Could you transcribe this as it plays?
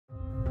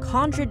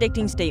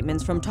Contradicting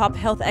statements from top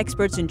health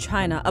experts in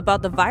China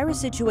about the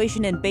virus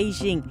situation in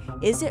Beijing.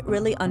 Is it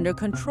really under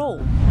control?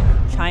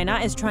 China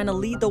is trying to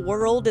lead the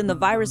world in the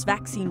virus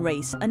vaccine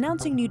race,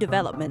 announcing new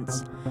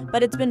developments.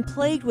 But it's been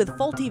plagued with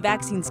faulty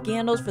vaccine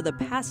scandals for the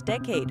past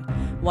decade.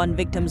 One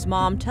victim's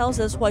mom tells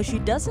us why she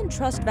doesn't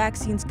trust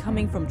vaccines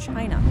coming from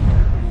China.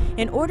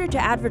 In order to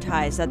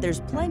advertise that there's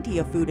plenty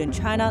of food in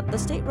China, the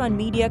state-run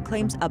media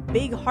claims a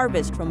big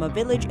harvest from a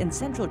village in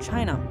central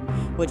China,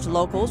 which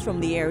locals from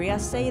the area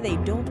say they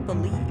don't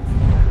believe.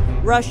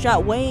 Russia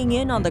weighing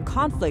in on the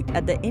conflict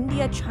at the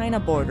India-China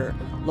border.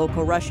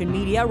 Local Russian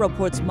media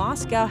reports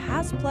Moscow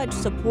has pledged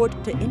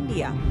support to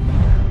India.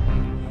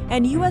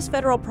 And U.S.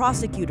 federal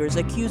prosecutors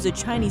accuse a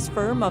Chinese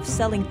firm of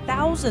selling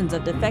thousands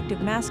of defective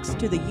masks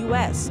to the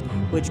U.S.,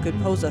 which could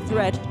pose a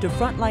threat to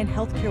frontline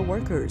healthcare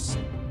workers.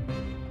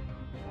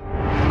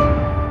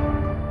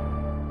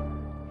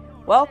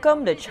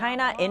 Welcome to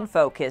China in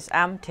Focus.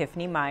 I'm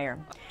Tiffany Meyer.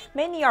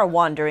 Many are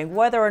wondering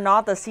whether or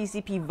not the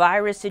CCP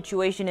virus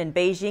situation in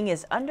Beijing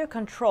is under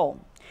control.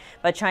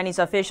 But Chinese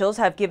officials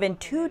have given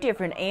two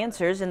different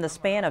answers in the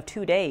span of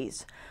 2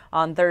 days.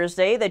 On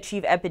Thursday, the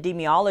chief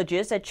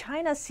epidemiologist at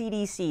China's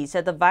CDC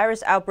said the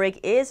virus outbreak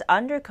is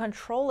under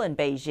control in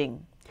Beijing.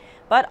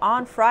 But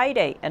on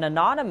Friday, an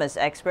anonymous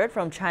expert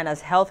from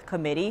China's health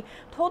committee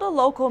told a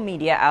local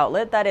media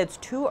outlet that it's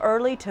too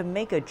early to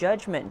make a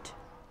judgment.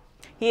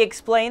 He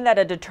explained that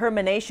a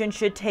determination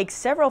should take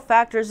several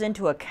factors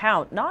into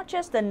account, not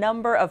just the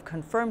number of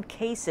confirmed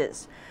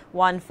cases.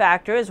 One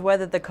factor is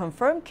whether the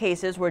confirmed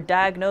cases were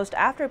diagnosed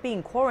after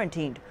being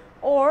quarantined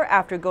or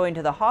after going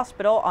to the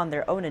hospital on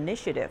their own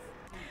initiative.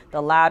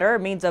 The latter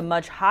means a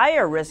much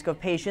higher risk of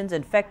patients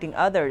infecting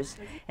others.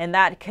 In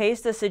that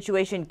case, the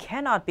situation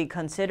cannot be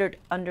considered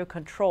under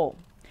control.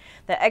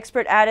 The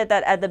expert added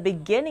that at the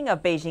beginning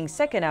of Beijing's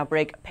second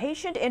outbreak,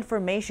 patient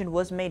information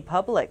was made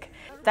public.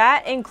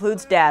 That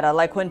includes data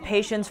like when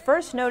patients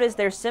first noticed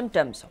their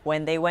symptoms,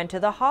 when they went to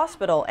the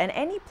hospital, and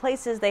any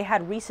places they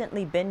had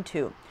recently been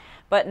to.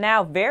 But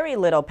now very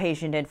little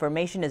patient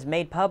information is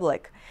made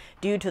public.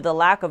 Due to the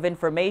lack of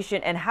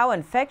information and how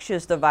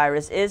infectious the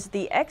virus is,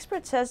 the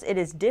expert says it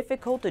is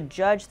difficult to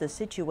judge the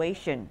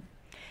situation.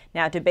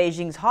 Now to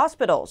Beijing's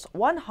hospitals.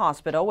 One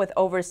hospital with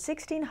over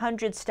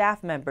 1,600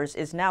 staff members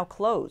is now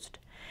closed.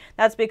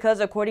 That's because,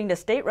 according to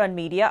state-run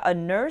media, a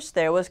nurse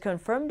there was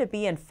confirmed to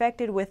be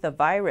infected with the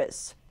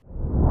virus.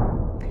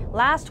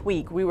 Last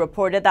week, we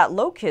reported that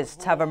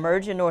locusts have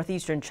emerged in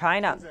northeastern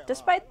China.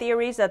 Despite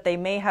theories that they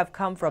may have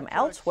come from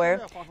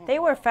elsewhere, they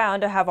were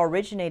found to have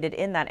originated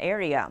in that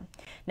area.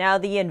 Now,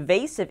 the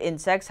invasive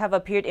insects have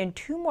appeared in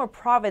 2 more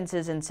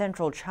provinces in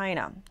central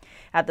China.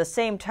 At the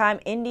same time,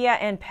 India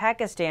and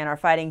Pakistan are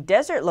fighting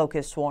desert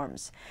locust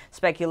swarms.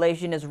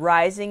 Speculation is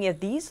rising if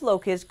these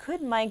locusts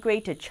could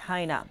migrate to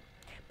China.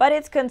 But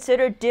it's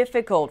considered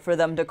difficult for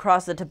them to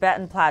cross the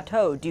Tibetan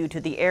Plateau due to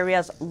the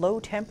area's low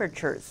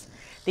temperatures.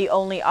 The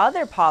only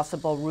other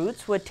possible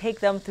routes would take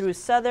them through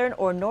southern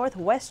or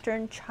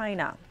northwestern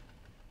China.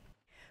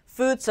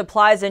 Food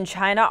supplies in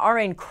China are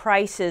in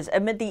crisis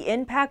amid the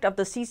impact of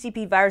the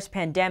CCP virus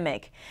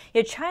pandemic.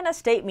 Yet China's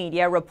state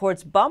media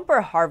reports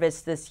bumper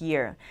harvests this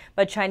year.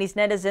 But Chinese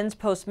netizens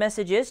post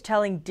messages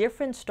telling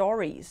different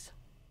stories.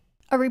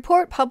 A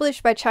report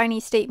published by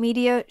Chinese state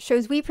media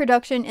shows wheat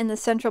production in the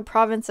central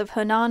province of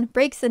Henan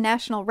breaks the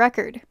national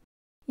record,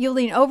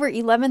 yielding over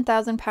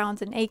 11,000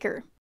 pounds an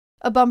acre.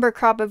 A bumper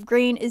crop of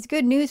grain is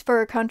good news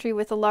for a country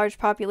with a large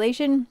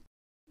population,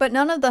 but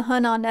none of the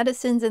Henan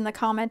netizens in the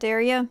comment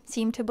area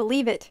seem to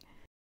believe it.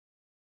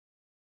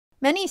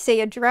 Many say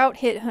a drought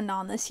hit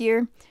Henan this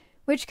year,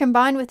 which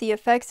combined with the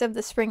effects of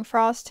the spring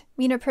frost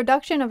mean a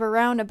production of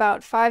around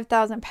about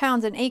 5,000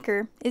 pounds an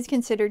acre is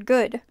considered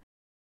good.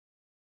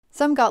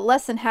 Some got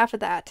less than half of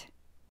that.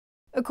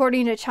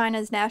 According to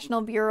China's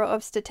National Bureau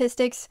of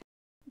Statistics,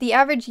 the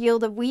average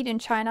yield of wheat in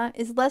China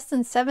is less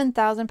than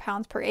 7,000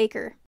 pounds per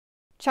acre.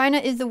 China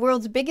is the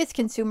world's biggest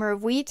consumer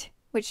of wheat,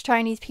 which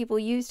Chinese people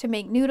use to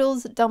make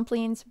noodles,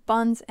 dumplings,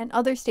 buns, and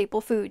other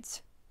staple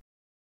foods.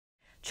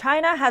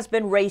 China has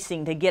been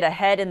racing to get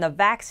ahead in the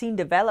vaccine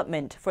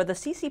development for the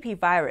CCP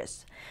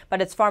virus,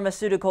 but its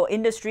pharmaceutical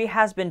industry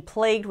has been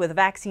plagued with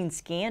vaccine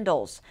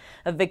scandals.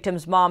 A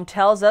victim's mom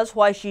tells us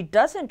why she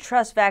doesn't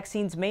trust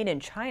vaccines made in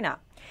China.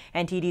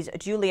 NTD's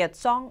Juliet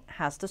Song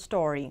has the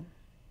story.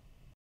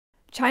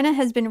 China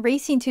has been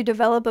racing to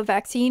develop a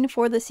vaccine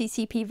for the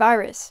CCP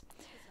virus.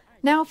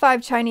 Now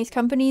 5 Chinese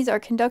companies are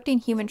conducting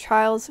human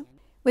trials,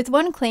 with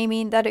one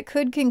claiming that it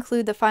could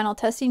conclude the final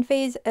testing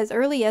phase as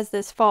early as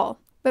this fall.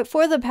 But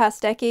for the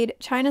past decade,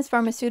 China's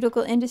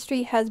pharmaceutical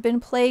industry has been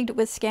plagued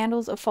with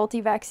scandals of faulty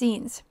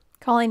vaccines,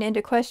 calling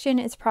into question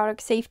its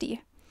product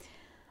safety.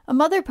 A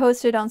mother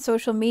posted on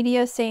social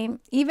media saying,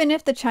 "Even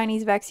if the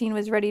Chinese vaccine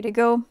was ready to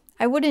go,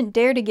 I wouldn't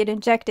dare to get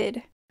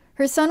injected."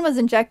 Her son was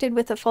injected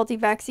with a faulty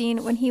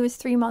vaccine when he was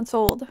 3 months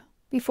old.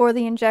 Before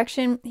the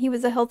injection, he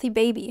was a healthy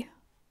baby.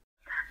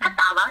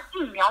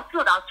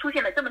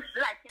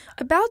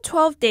 About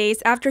 12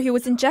 days after he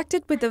was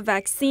injected with the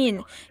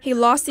vaccine, he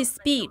lost his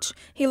speech,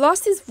 he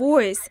lost his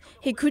voice,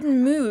 he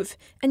couldn't move,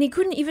 and he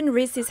couldn't even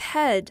raise his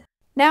head.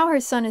 Now her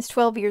son is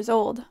 12 years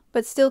old,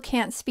 but still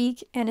can't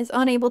speak and is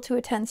unable to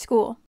attend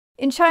school.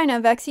 In China,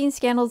 vaccine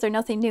scandals are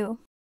nothing new.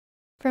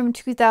 From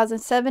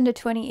 2007 to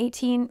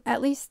 2018,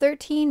 at least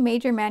 13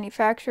 major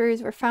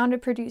manufacturers were found to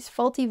produce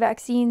faulty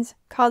vaccines,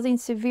 causing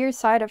severe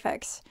side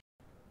effects.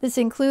 This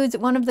includes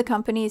one of the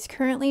companies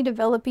currently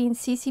developing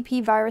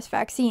CCP virus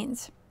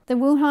vaccines, the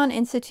Wuhan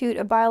Institute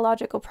of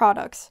Biological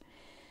Products.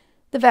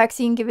 The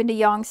vaccine given to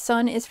Yang's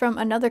son is from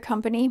another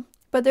company,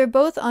 but they're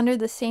both under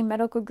the same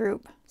medical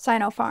group,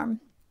 Sinopharm.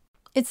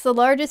 It's the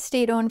largest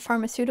state-owned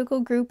pharmaceutical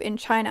group in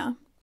China.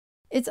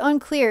 It's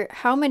unclear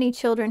how many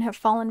children have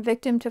fallen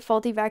victim to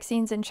faulty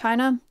vaccines in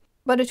China,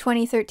 but a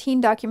 2013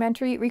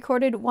 documentary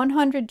recorded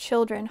 100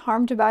 children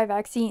harmed by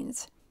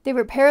vaccines. They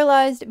were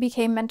paralyzed,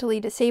 became mentally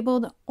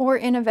disabled, or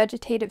in a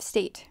vegetative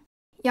state.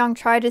 Yang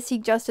tried to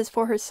seek justice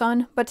for her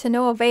son, but to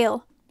no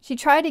avail. She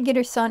tried to get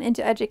her son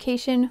into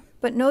education,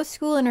 but no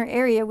school in her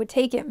area would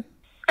take him.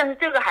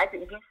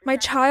 My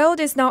child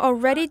is now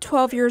already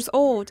 12 years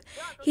old.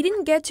 He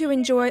didn't get to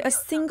enjoy a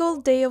single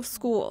day of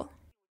school.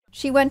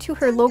 She went to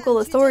her local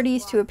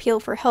authorities to appeal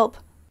for help.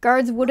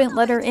 Guards wouldn't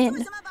let her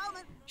in.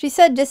 She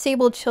said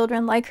disabled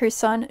children like her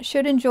son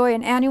should enjoy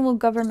an annual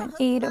government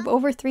aid of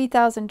over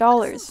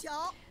 $3,000.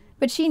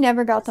 But she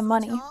never got the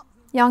money.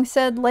 Yang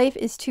said life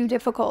is too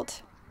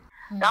difficult.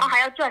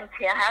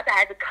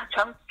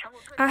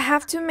 I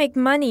have to make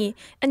money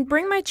and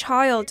bring my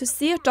child to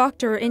see a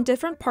doctor in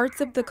different parts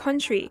of the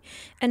country,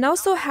 and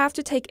also have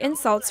to take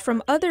insults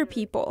from other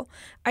people.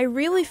 I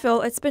really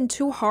feel it's been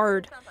too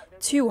hard.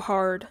 Too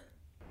hard.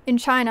 In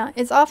China,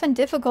 it's often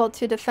difficult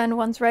to defend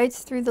one's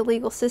rights through the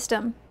legal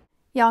system.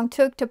 Yang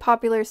took to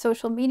popular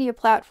social media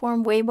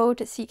platform Weibo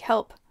to seek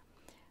help.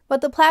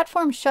 But the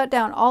platform shut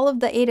down all of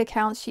the 8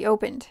 accounts she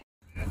opened.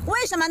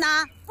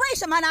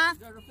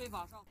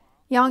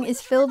 Yang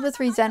is filled with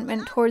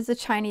resentment towards the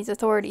Chinese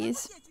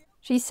authorities.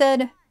 She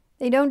said,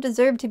 they don't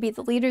deserve to be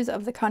the leaders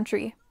of the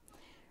country.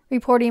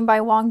 Reporting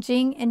by Wang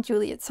Jing and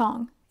Juliet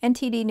Song,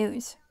 NTD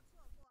News.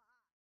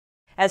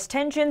 As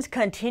tensions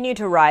continue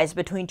to rise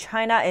between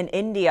China and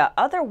India,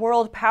 other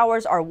world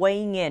powers are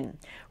weighing in.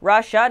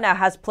 Russia now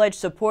has pledged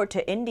support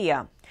to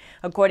India.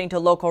 According to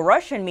local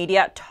Russian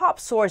media, top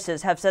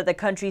sources have said the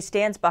country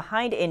stands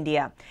behind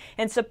India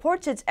and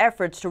supports its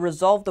efforts to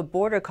resolve the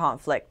border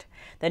conflict.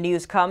 The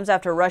news comes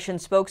after Russian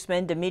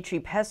spokesman Dmitry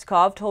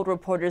Peskov told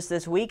reporters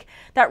this week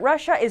that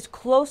Russia is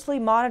closely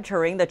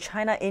monitoring the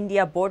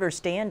China-India border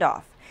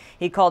standoff.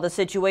 He called the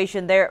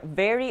situation there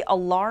very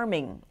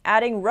alarming,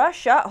 adding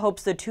Russia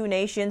hopes the two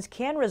nations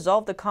can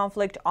resolve the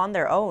conflict on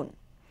their own.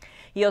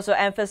 He also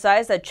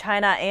emphasized that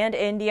China and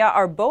India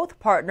are both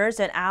partners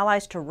and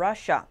allies to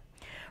Russia.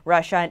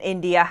 Russia and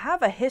India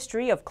have a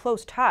history of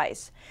close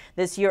ties.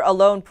 This year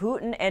alone,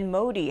 Putin and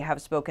Modi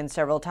have spoken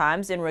several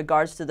times in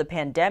regards to the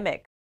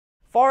pandemic.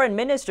 Foreign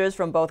ministers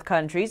from both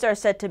countries are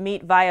set to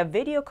meet via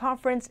video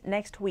conference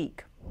next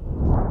week.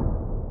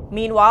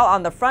 Meanwhile,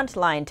 on the front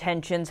line,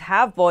 tensions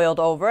have boiled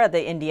over at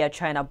the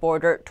India-China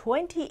border.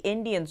 20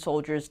 Indian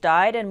soldiers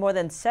died and more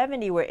than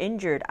 70 were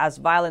injured as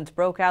violence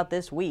broke out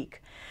this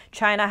week.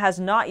 China has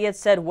not yet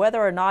said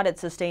whether or not it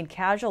sustained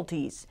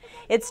casualties.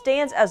 It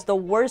stands as the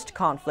worst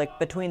conflict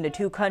between the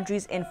two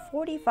countries in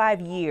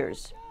 45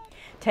 years.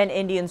 10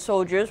 Indian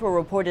soldiers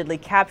were reportedly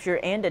captured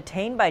and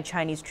detained by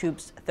Chinese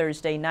troops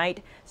Thursday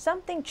night,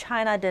 something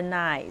China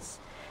denies.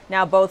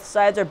 Now both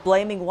sides are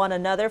blaming one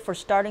another for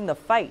starting the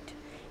fight.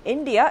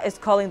 India is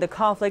calling the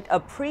conflict a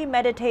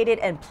premeditated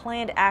and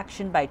planned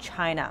action by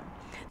China.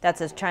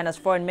 That's as China's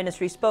foreign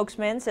ministry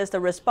spokesman says the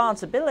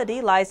responsibility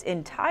lies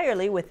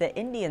entirely with the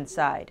Indian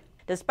side.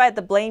 Despite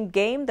the blame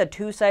game, the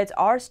two sides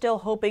are still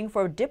hoping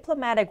for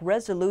diplomatic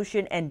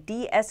resolution and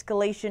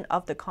de-escalation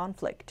of the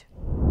conflict.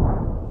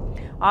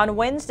 On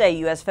Wednesday,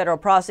 U.S. federal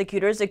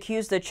prosecutors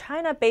accused the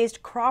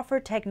China-based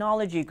Crawford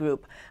Technology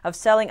Group of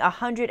selling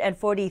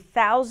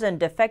 140,000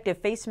 defective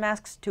face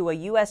masks to a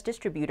U.S.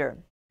 distributor.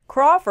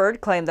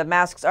 Crawford claimed the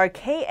masks are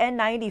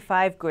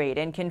KN95 grade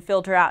and can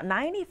filter out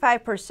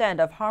 95%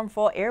 of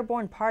harmful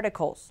airborne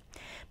particles.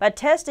 But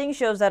testing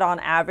shows that on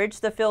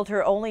average, the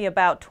filter only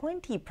about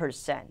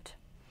 20%.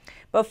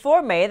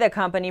 Before May, the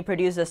company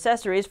produced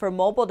accessories for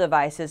mobile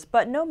devices,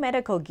 but no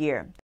medical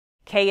gear.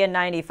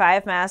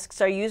 KN95 masks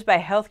are used by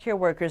healthcare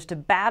workers to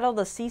battle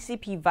the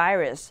CCP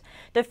virus.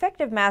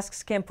 Defective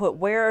masks can put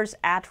wearers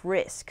at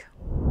risk.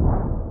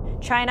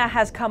 China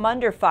has come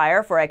under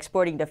fire for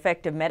exporting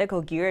defective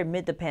medical gear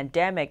amid the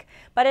pandemic,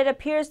 but it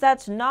appears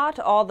that's not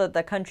all that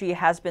the country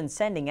has been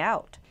sending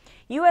out.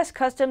 U.S.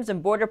 Customs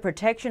and Border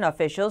Protection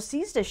officials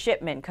seized a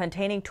shipment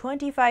containing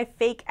 25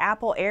 fake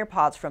Apple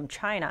AirPods from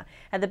China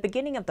at the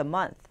beginning of the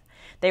month.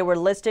 They were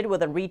listed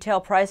with a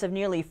retail price of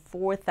nearly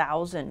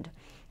 $4,000.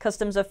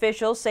 Customs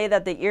officials say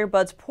that the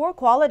earbuds' poor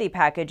quality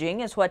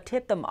packaging is what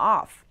tipped them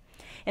off.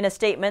 In a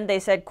statement, they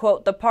said,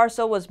 quote, the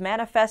parcel was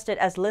manifested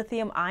as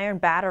lithium-ion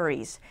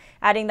batteries,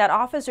 adding that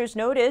officers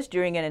noticed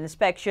during an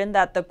inspection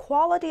that the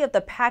quality of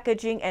the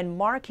packaging and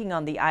marking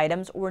on the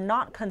items were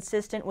not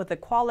consistent with the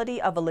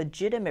quality of a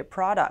legitimate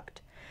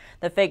product.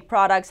 The fake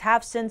products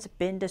have since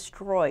been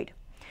destroyed.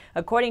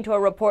 According to a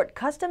report,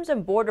 Customs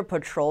and Border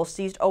Patrol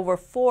seized over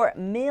 $4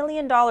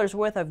 million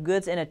worth of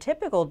goods in a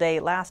typical day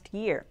last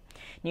year.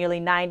 Nearly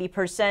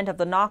 90% of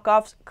the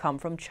knockoffs come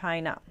from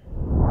China.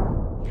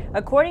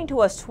 According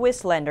to a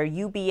Swiss lender,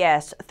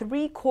 UBS,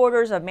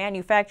 3/4 of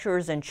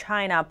manufacturers in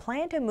China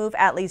plan to move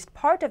at least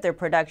part of their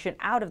production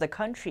out of the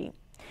country.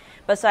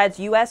 Besides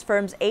U.S.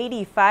 firms,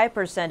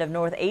 85% of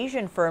North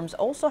Asian firms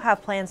also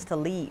have plans to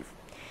leave.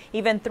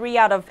 Even 3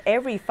 out of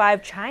every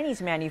 5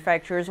 Chinese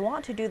manufacturers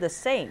want to do the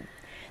same.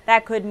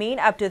 That could mean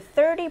up to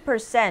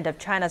 30% of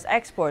China's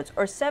exports,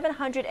 or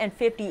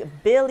 $750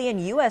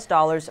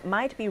 billion,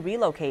 might be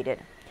relocated.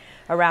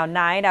 Around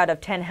 9 out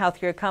of 10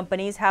 healthcare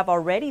companies have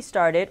already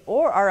started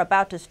or are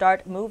about to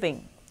start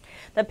moving.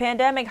 The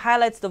pandemic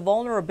highlights the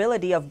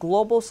vulnerability of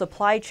global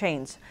supply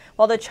chains,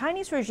 while the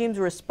Chinese regime's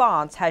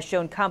response has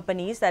shown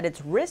companies that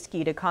it's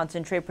risky to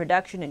concentrate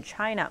production in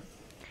China.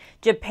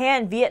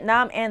 Japan,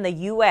 Vietnam, and the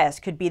U.S.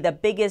 could be the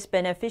biggest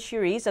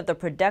beneficiaries of the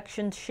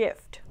production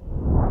shift.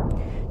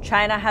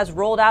 China has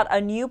rolled out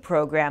a new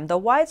program, the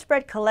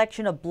widespread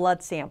collection of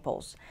blood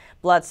samples.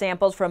 Blood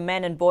samples from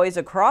men and boys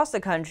across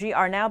the country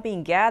are now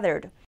being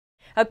gathered.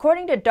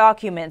 According to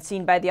documents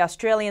seen by the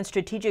Australian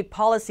Strategic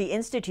Policy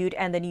Institute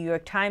and the New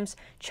York Times,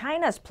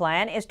 China's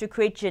plan is to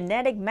create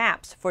genetic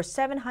maps for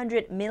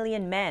 700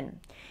 million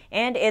men.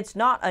 And it's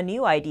not a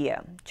new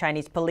idea.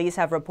 Chinese police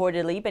have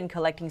reportedly been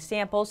collecting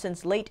samples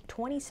since late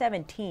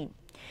 2017.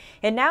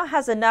 It now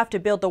has enough to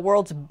build the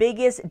world's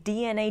biggest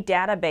DNA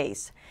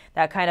database.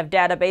 That kind of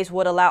database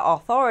would allow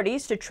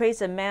authorities to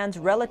trace a man's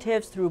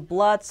relatives through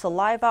blood,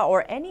 saliva,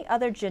 or any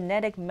other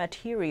genetic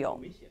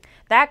material.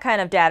 That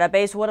kind of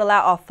database would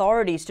allow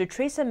authorities to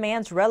trace a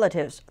man's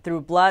relatives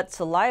through blood,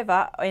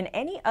 saliva, and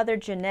any other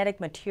genetic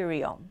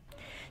material.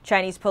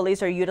 Chinese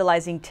police are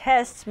utilizing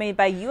tests made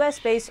by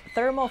U.S.-based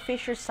Thermo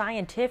Fisher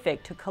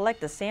Scientific to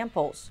collect the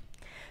samples.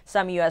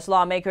 Some U.S.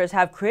 lawmakers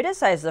have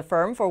criticized the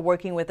firm for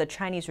working with the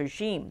Chinese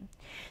regime.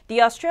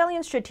 The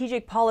Australian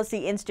Strategic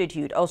Policy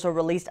Institute also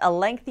released a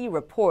lengthy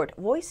report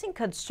voicing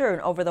concern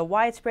over the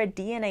widespread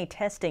DNA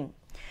testing.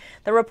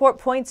 The report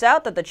points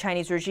out that the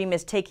Chinese regime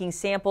is taking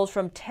samples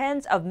from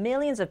tens of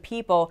millions of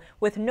people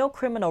with no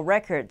criminal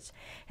records,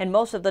 and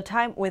most of the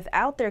time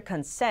without their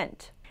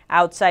consent.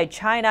 Outside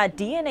China,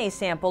 DNA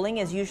sampling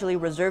is usually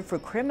reserved for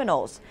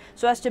criminals,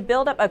 so as to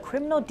build up a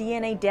criminal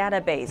DNA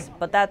database,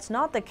 but that's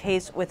not the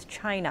case with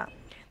China.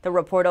 The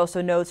report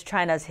also notes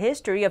China's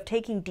history of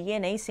taking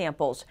DNA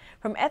samples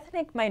from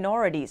ethnic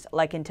minorities,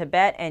 like in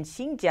Tibet and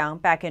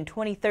Xinjiang back in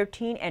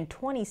 2013 and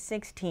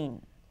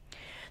 2016.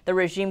 The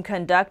regime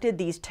conducted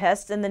these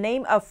tests in the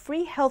name of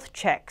free health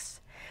checks.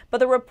 But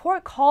the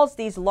report calls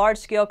these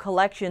large-scale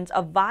collections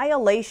a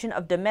violation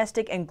of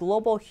domestic and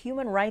global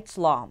human rights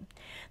law.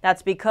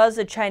 That's because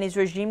the Chinese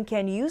regime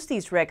can use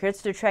these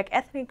records to track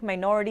ethnic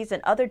minorities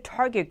and other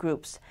target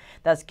groups,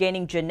 thus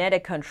gaining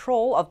genetic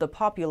control of the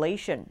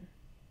population.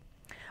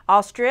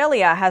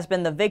 Australia has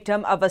been the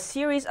victim of a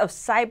series of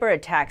cyber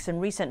attacks in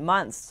recent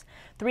months.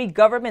 3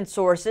 government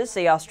sources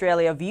say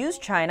Australia views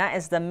China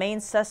as the main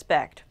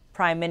suspect.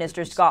 Prime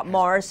Minister Scott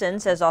Morrison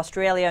says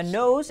Australia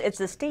knows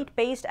it's a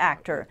state-based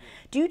actor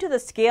due to the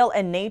scale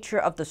and nature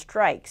of the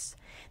strikes.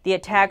 The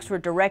attacks were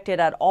directed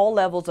at all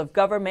levels of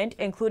government,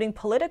 including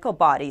political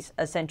bodies,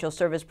 essential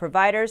service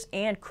providers,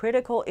 and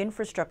critical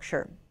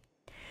infrastructure.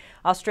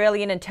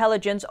 Australian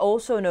intelligence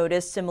also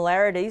noticed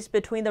similarities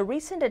between the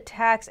recent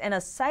attacks and a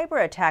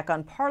cyber attack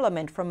on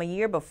Parliament from a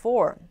year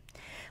before.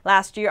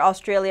 Last year,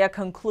 Australia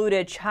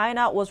concluded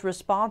China was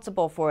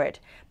responsible for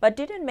it, but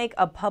didn't make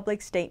a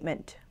public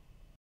statement.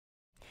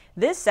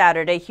 This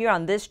Saturday, here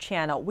on this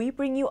channel, we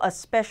bring you a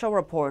special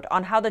report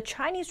on how the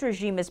Chinese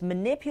regime is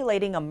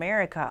manipulating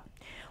America.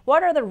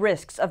 What are the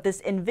risks of this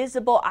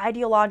invisible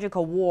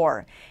ideological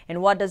war, and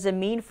what does it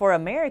mean for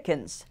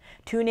Americans?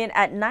 Tune in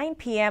at 9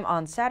 p.m.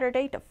 on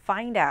Saturday to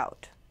find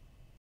out.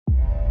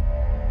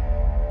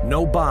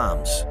 No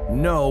bombs,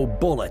 no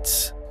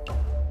bullets.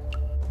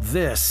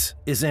 This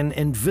is an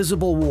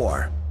invisible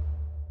war.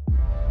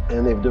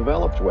 And they've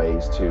developed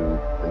ways to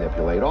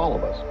manipulate all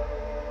of us.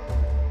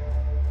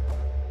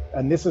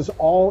 And this is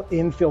all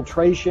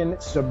infiltration,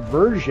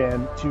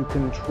 subversion to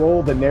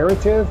control the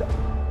narrative.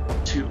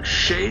 To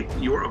shape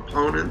your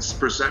opponent's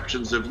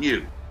perceptions of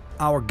you.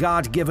 Our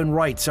God-given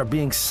rights are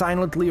being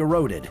silently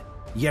eroded,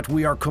 yet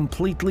we are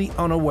completely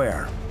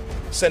unaware.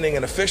 Sending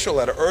an official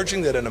letter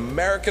urging that an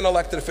American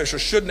elected official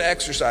shouldn't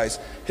exercise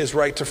his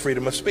right to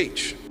freedom of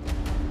speech.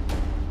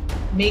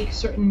 Make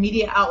certain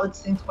media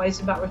outlets think twice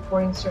about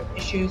reporting certain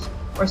issues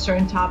or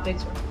certain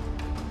topics.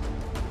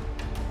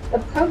 The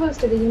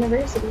provost of the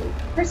university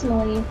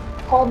personally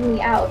called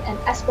me out and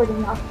escorted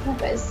me off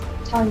campus,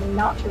 telling me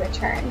not to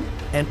return.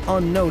 An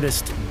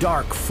unnoticed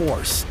dark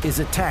force is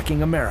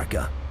attacking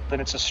America. That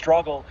it's a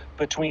struggle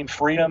between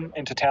freedom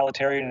and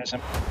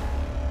totalitarianism.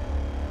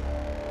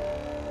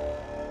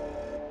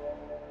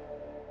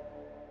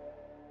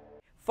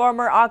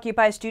 Former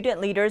Occupy student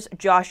leaders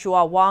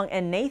Joshua Wong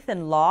and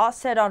Nathan Law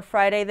said on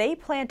Friday they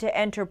plan to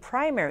enter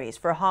primaries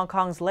for Hong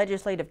Kong's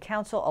Legislative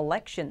Council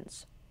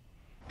elections.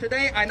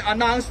 Today I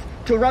announced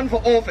to run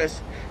for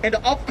office in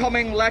the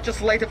upcoming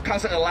Legislative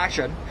Council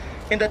election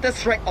in the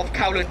district of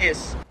Kowloon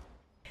East.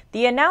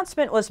 The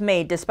announcement was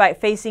made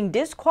despite facing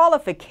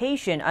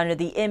disqualification under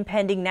the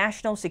impending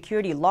national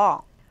security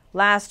law.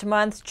 Last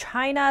month,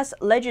 China's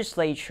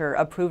legislature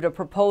approved a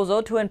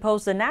proposal to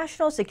impose the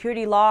national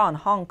security law on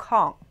Hong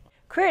Kong.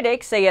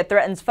 Critics say it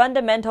threatens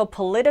fundamental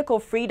political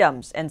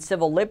freedoms and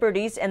civil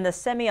liberties in the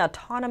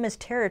semi-autonomous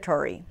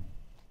territory.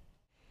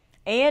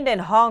 And in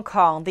Hong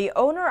Kong, the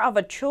owner of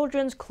a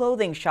children's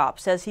clothing shop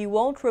says he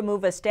won't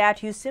remove a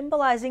statue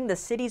symbolizing the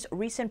city's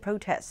recent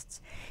protests.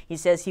 He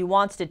says he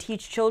wants to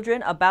teach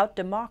children about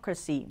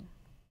democracy.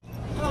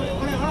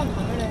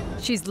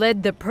 She's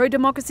led the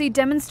pro-democracy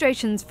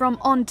demonstrations from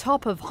on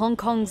top of Hong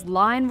Kong's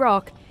Lion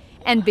Rock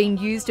and been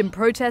used in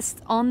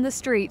protests on the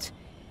street.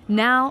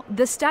 Now,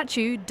 the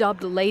statue,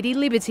 dubbed Lady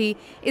Liberty,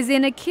 is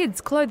in a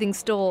kids' clothing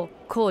store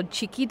called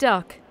Chicky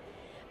Duck.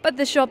 But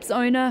the shop's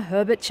owner,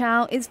 Herbert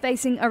Chow, is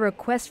facing a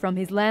request from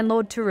his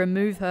landlord to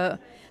remove her,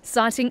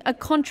 citing a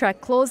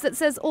contract clause that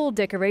says all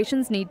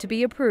decorations need to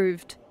be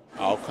approved.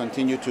 I'll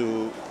continue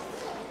to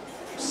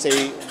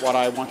say what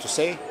I want to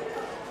say.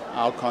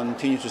 I'll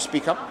continue to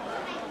speak up.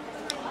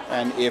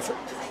 And if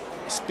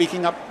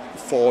speaking up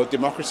for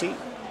democracy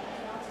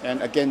and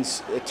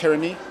against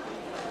tyranny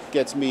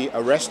gets me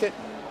arrested,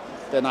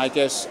 then I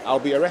guess I'll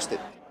be arrested.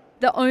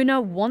 The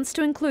owner wants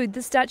to include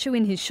the statue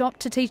in his shop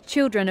to teach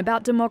children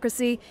about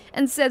democracy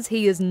and says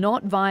he is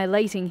not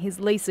violating his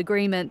lease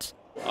agreement.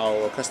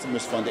 Our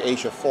customers from the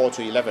age of 4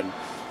 to 11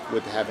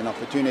 would have an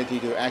opportunity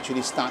to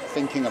actually start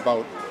thinking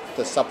about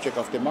the subject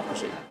of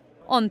democracy.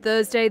 On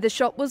Thursday, the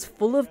shop was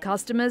full of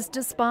customers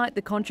despite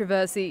the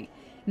controversy,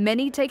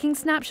 many taking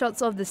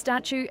snapshots of the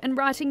statue and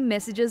writing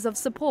messages of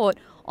support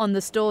on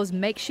the store's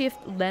makeshift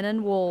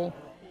Lenin wall.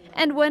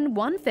 And when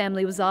one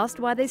family was asked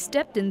why they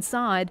stepped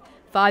inside,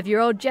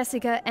 5-year-old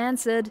Jessica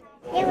answered,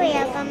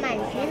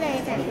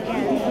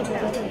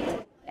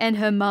 and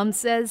her mum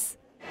says,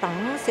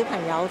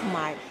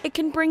 it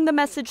can bring the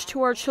message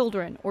to our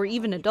children, or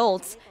even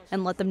adults,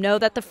 and let them know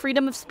that the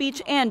freedom of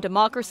speech and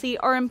democracy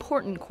are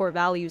important core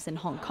values in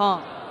Hong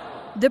Kong.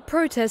 The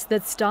protests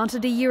that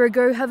started a year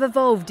ago have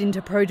evolved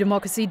into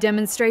pro-democracy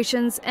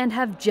demonstrations and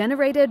have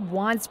generated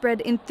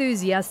widespread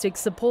enthusiastic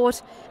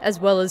support, as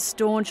well as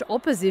staunch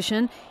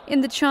opposition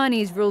in the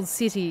Chinese-ruled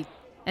city.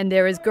 And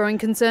there is growing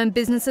concern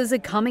businesses are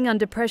coming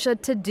under pressure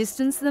to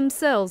distance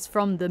themselves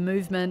from the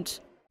movement.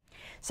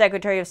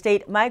 Secretary of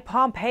State Mike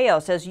Pompeo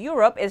says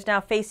Europe is now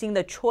facing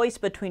the choice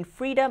between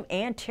freedom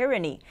and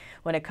tyranny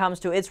when it comes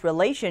to its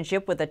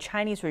relationship with the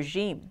Chinese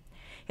regime.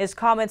 His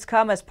comments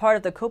come as part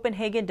of the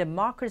Copenhagen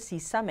Democracy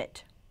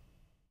Summit.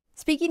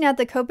 Speaking at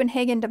the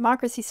Copenhagen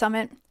Democracy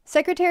Summit,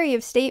 Secretary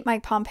of State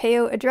Mike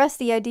Pompeo addressed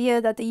the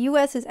idea that the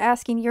U.S. is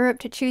asking Europe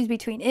to choose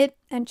between it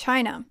and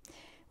China,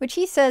 which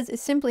he says is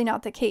simply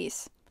not the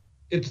case.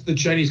 It's the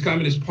Chinese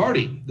Communist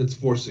Party that's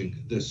forcing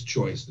this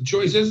choice. The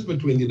choice isn't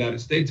between the United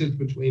States, it's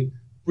between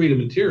freedom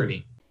and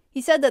tyranny.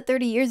 He said that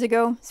 30 years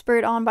ago,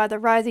 spurred on by the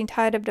rising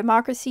tide of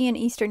democracy in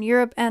Eastern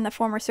Europe and the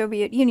former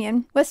Soviet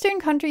Union, Western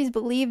countries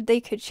believed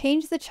they could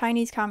change the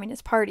Chinese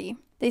Communist Party.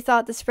 They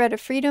thought the spread of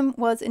freedom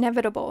was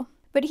inevitable.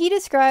 But he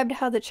described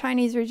how the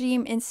Chinese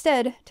regime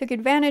instead took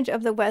advantage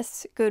of the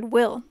West's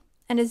goodwill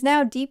and is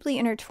now deeply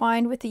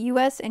intertwined with the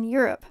US and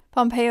Europe.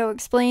 Pompeo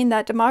explained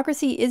that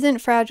democracy isn't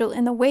fragile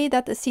in the way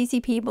that the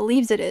CCP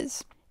believes it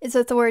is. It's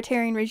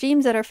authoritarian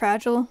regimes that are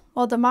fragile,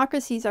 while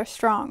democracies are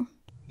strong.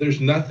 There's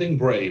nothing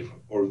brave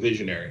or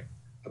visionary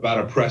about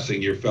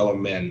oppressing your fellow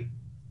men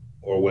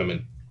or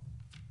women.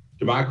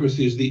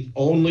 Democracy is the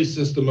only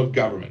system of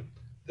government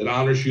that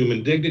honors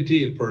human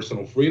dignity and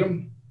personal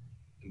freedom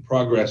and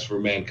progress for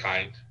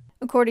mankind.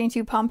 According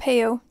to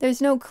Pompeo,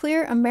 there's no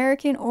clear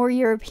American or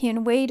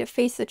European way to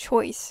face the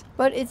choice,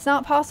 but it's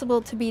not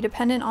possible to be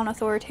dependent on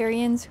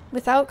authoritarians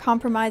without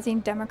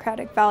compromising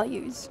democratic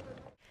values.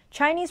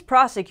 Chinese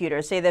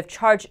prosecutors say they've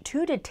charged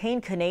 2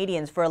 detained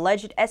Canadians for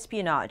alleged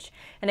espionage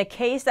in a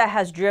case that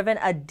has driven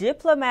a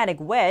diplomatic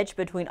wedge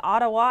between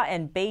Ottawa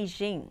and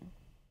Beijing.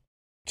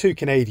 2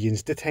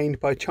 Canadians detained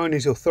by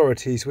Chinese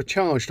authorities were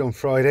charged on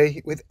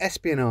Friday with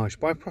espionage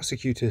by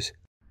prosecutors.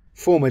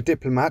 Former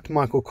diplomat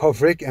Michael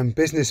Kovrig and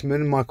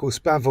businessman Michael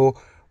Spavor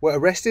were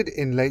arrested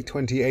in late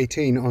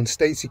 2018 on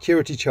state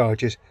security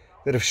charges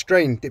that have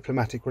strained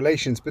diplomatic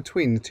relations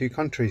between the 2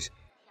 countries.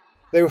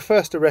 They were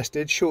first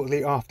arrested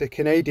shortly after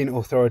Canadian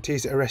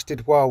authorities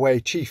arrested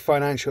Huawei Chief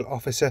Financial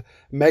Officer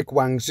Meg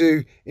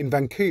Wanzhou in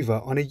Vancouver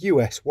on a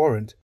US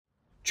warrant.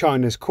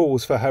 China's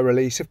calls for her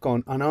release have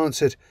gone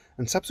unanswered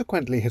and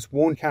subsequently has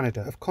warned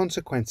Canada of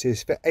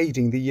consequences for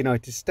aiding the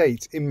United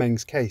States in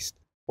Meng's case.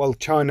 While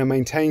China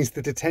maintains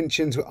the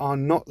detentions are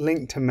not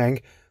linked to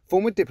Meng,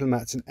 former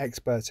diplomats and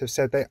experts have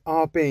said they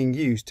are being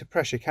used to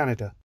pressure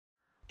Canada.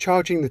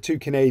 Charging the 2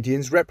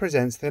 Canadians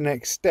represents the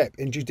next step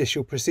in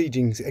judicial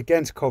proceedings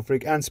against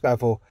Kovrig and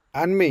Spavor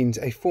and means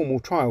a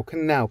formal trial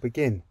can now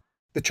begin.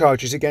 The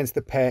charges against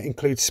the pair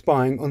include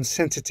spying on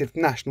sensitive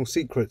national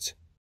secrets.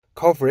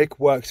 Kovrig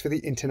works for the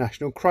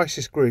International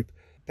Crisis Group.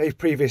 They've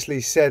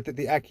previously said that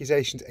the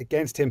accusations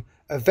against him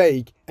are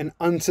vague and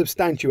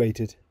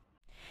unsubstantiated.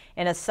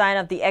 In a sign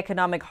of the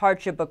economic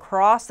hardship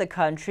across the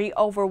country,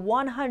 over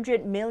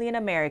 100 million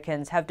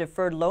Americans have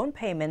deferred loan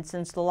payments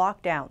since the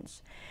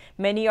lockdowns.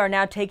 Many are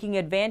now taking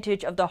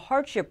advantage of the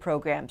hardship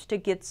programs to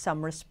get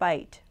some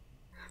respite.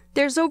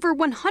 There's over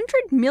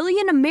 100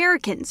 million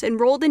Americans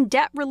enrolled in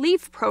debt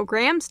relief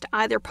programs to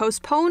either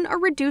postpone or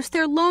reduce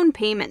their loan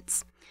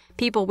payments.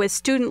 People with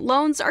student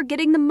loans are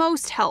getting the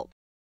most help.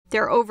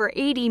 There are over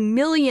 80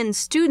 million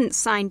students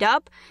signed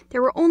up.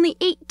 There were only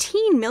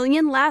 18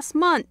 million last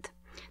month.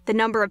 The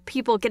number of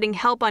people getting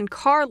help on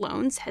car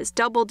loans has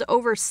doubled to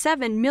over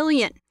 7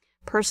 million.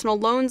 Personal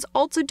loans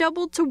also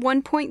doubled to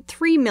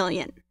 1.3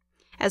 million.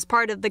 As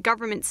part of the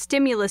government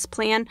stimulus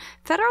plan,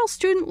 federal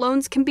student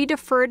loans can be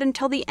deferred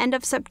until the end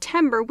of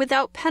September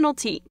without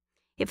penalty.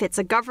 If it's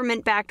a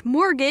government-backed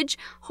mortgage,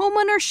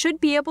 homeowners should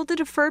be able to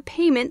defer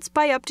payments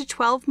by up to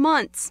 12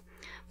 months.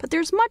 But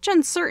there's much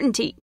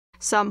uncertainty.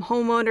 Some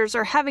homeowners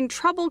are having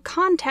trouble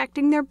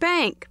contacting their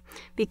bank.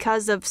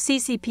 Because of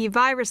CCP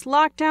virus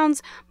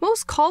lockdowns,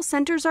 most call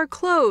centers are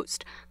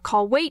closed.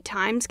 Call wait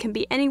times can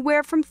be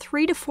anywhere from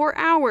 3 to 4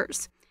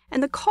 hours,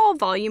 and the call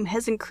volume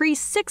has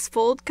increased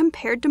sixfold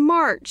compared to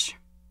March.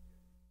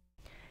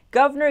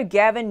 Governor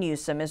Gavin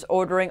Newsom is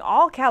ordering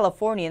all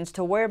Californians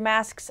to wear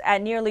masks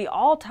at nearly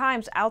all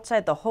times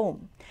outside the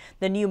home.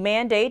 The new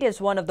mandate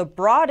is one of the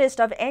broadest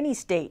of any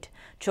state.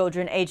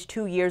 Children aged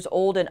 2 years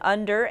old and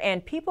under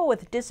and people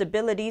with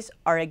disabilities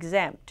are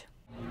exempt.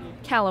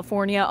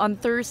 California on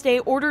Thursday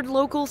ordered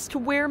locals to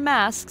wear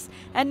masks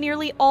at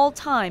nearly all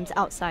times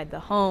outside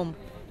the home.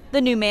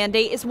 The new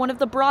mandate is one of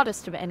the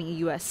broadest of any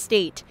U.S.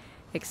 state.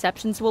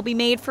 Exceptions will be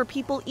made for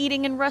people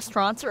eating in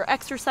restaurants or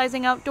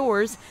exercising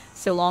outdoors,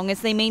 so long as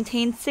they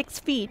maintain 6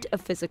 feet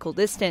of physical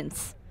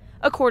distance.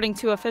 According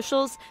to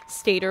officials,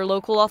 state or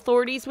local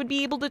authorities would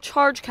be able to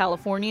charge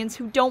Californians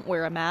who don't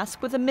wear a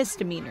mask with a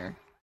misdemeanor.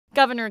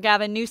 Governor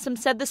Gavin Newsom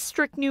said the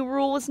strict new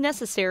rule was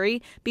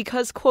necessary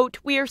because, quote,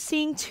 "we are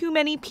seeing too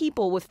many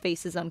people with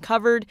faces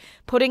uncovered,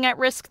 putting at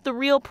risk the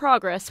real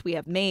progress we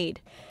have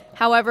made."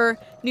 However,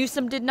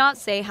 Newsom did not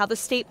say how the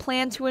state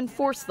planned to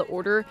enforce the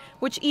order,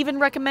 which even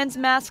recommends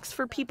masks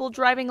for people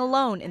driving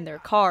alone in their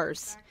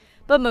cars.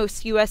 But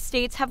most U.S.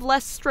 states have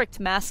less strict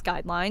mask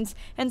guidelines,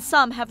 and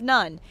some have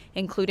none,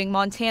 including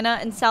Montana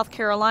and South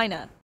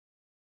Carolina.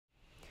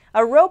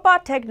 A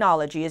robot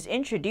technology is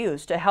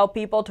introduced to help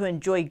people to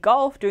enjoy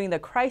golf during the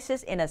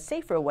crisis in a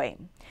safer way.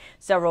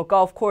 Several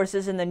golf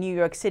courses in the New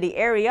York City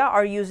area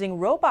are using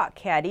robot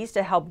caddies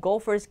to help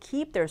golfers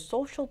keep their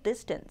social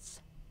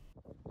distance.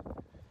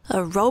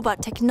 A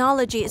robot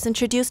technology is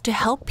introduced to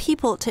help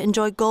people to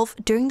enjoy golf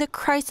during the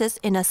crisis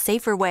in a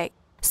safer way.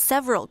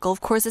 Several golf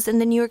courses in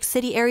the New York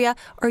City area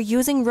are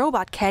using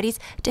robot caddies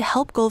to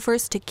help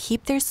golfers to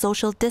keep their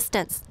social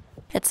distance.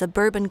 At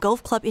Suburban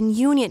Golf Club in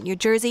Union, New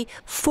Jersey,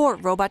 4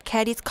 robot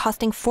caddies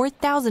costing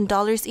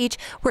 $4,000 each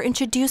were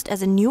introduced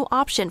as a new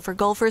option for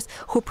golfers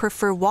who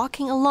prefer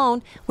walking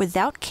alone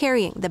without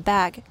carrying the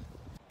bag.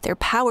 They're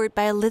powered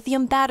by a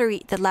lithium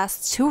battery that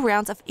lasts 2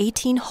 rounds of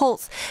 18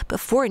 holes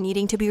before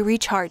needing to be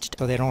recharged.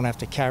 So they don't have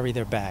to carry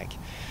their bag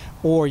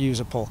or use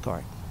a pull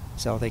cart.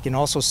 So they can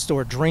also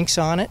store drinks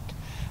on it,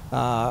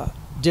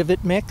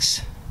 divot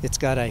mix. It's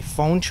got a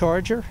phone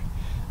charger.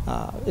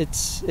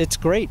 It's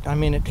great. I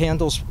mean, it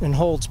handles and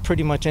holds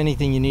pretty much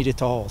anything you need it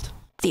to hold.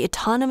 The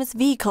autonomous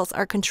vehicles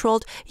are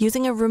controlled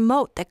using a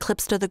remote that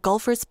clips to the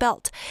golfer's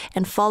belt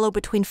and follow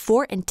between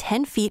 4 and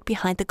 10 feet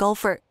behind the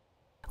golfer.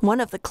 One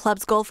of the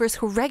club's golfers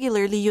who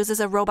regularly uses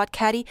a robot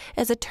caddy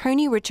is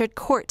attorney Richard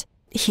Court.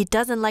 He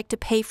doesn't like to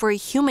pay for a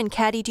human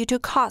caddy due to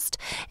cost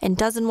and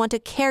doesn't want to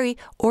carry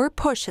or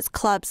push his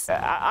clubs.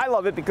 I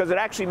love it because it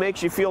actually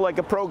makes you feel like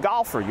a pro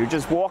golfer. You're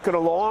just walking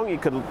along, you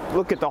can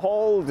look at the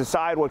hole,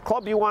 decide what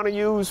club you want to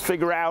use,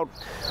 figure out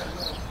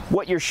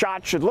what your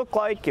shot should look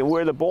like and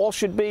where the ball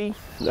should be.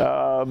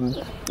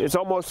 It's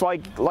almost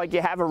like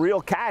you have a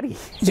real caddy.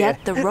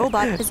 Yet the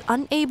robot is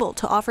unable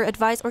to offer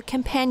advice or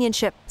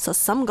companionship, so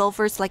some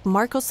golfers like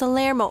Marco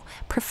Salermo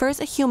prefers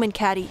a human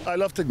caddy. I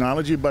love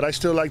technology, but I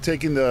still like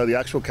taking the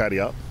actual caddy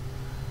out.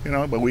 You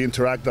know, but we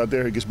interact out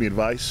there, he gives me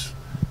advice,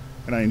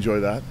 and I enjoy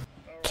that.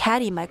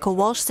 Caddy Michael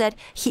Walsh said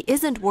he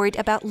isn't worried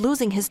about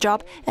losing his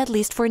job, at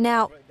least for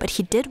now, but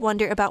he did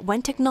wonder about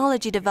when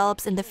technology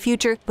develops in the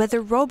future, whether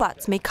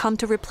robots may come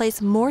to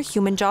replace more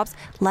human jobs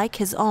like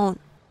his own.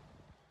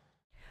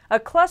 A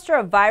cluster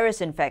of virus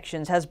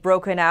infections has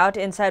broken out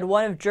inside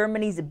one of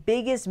Germany's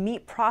biggest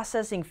meat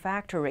processing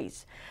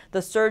factories.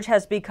 The surge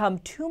has become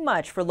too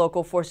much for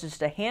local forces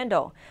to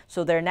handle,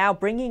 so they're now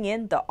bringing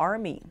in the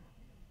army.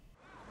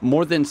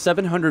 More than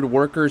 700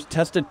 workers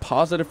tested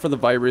positive for the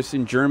virus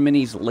in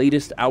Germany's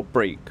latest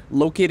outbreak.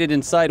 Located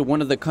inside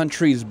one of the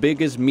country's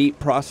biggest meat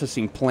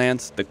processing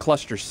plants, the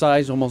cluster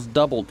size almost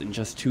doubled in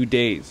just 2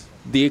 days.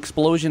 The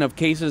explosion of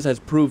cases has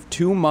proved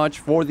too much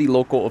for the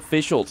local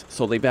officials,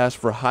 so they've asked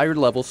for higher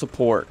level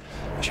support.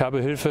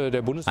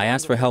 I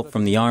asked for help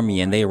from the army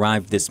and they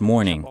arrived this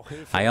morning.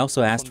 I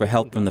also asked for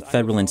help from the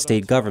federal and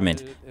state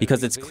government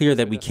because it's clear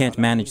that we can't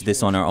manage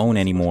this on our own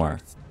anymore.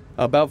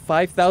 About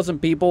 5,000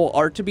 people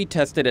are to be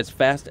tested as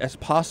fast as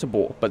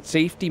possible, but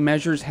safety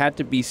measures had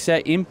to be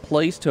set in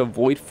place to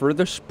avoid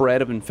further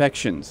spread of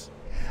infections.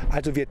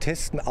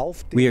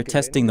 We are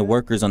testing the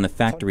workers on the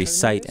factory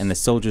site and the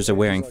soldiers are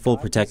wearing full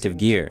protective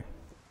gear.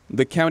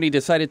 The county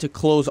decided to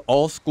close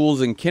all schools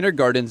and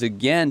kindergartens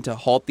again to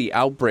halt the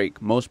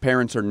outbreak. Most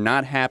parents are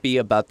not happy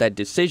about that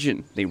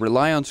decision. They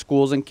rely on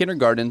schools and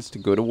kindergartens to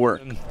go to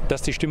work.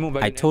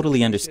 I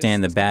totally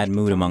understand the bad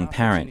mood among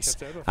parents.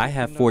 I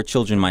have 4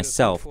 children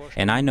myself,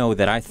 and I know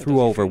that I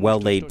threw over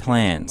well-laid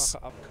plans.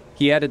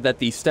 He added that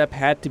the step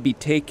had to be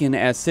taken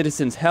as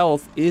citizens'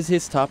 health is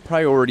his top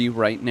priority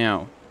right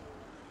now.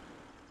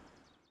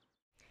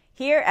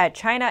 Here at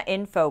China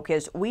in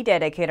Focus, we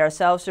dedicate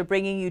ourselves to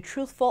bringing you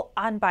truthful,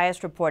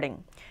 unbiased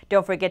reporting.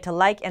 Don't forget to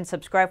like and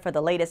subscribe for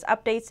the latest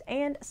updates,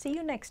 and see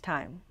you next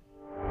time.